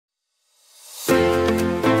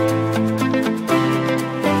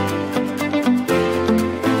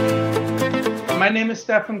name is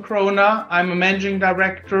Steffen Kroner. I'm a managing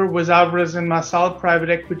director with Alvarez & Marsal Private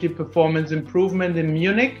Equity Performance Improvement in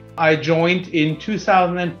Munich. I joined in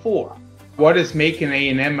 2004. What is making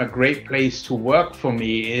A&M a great place to work for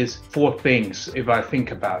me is four things, if I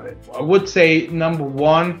think about it. I would say, number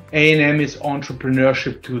one, A&M is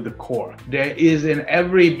entrepreneurship to the core. There is in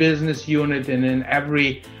every business unit and in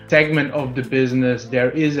every segment of the business,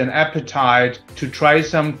 there is an appetite to try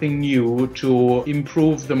something new, to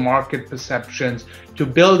improve the market perceptions, to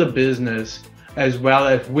build a business, as well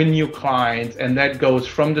as win new clients, and that goes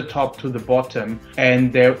from the top to the bottom.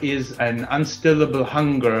 And there is an unstillable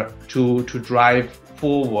hunger to drive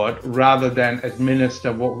forward rather than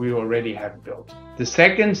administer what we already have built. The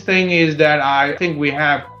second thing is that I think we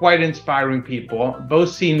have quite inspiring people,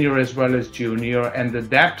 both senior as well as junior, and the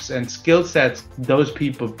depths and skill sets those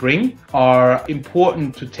people bring are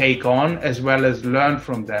important to take on as well as learn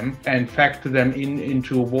from them and factor them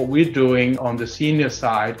into what we're doing on the senior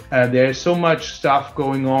side. There's so much stuff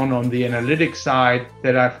going on the analytics side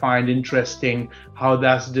that I find interesting. How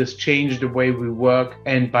does this change the way we work?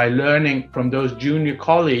 And by learning from those junior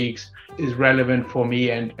colleagues is relevant for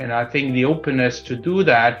me. And I think the openness to do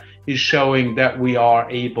that is showing that we are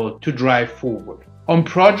able to drive forward. On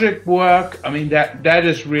project work, I mean, that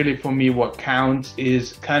is really for me what counts,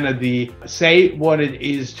 is kind of the say what it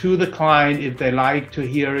is to the client, if they like to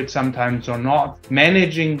hear it sometimes or not,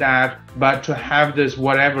 managing that, but to have this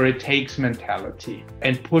whatever it takes mentality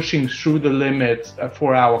and pushing through the limits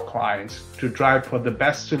for our clients to drive for the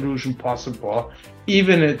best solution possible,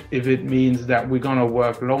 even if it means that we're going to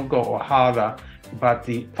work longer or harder. But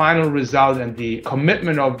the final result and the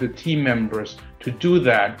commitment of the team members to do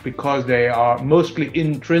that, because they are mostly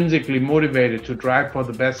intrinsically motivated to drive for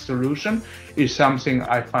the best solution, is something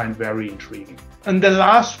I find very intriguing. And the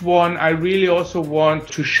last one I really also want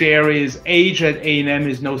to share is age at A&M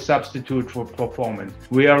is no substitute for performance.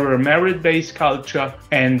 We are a merit-based culture,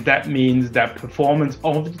 and that means that performance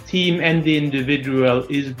of the team and the individual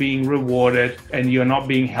is being rewarded, and you're not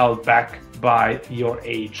being held back by your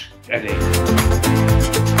age at A&M.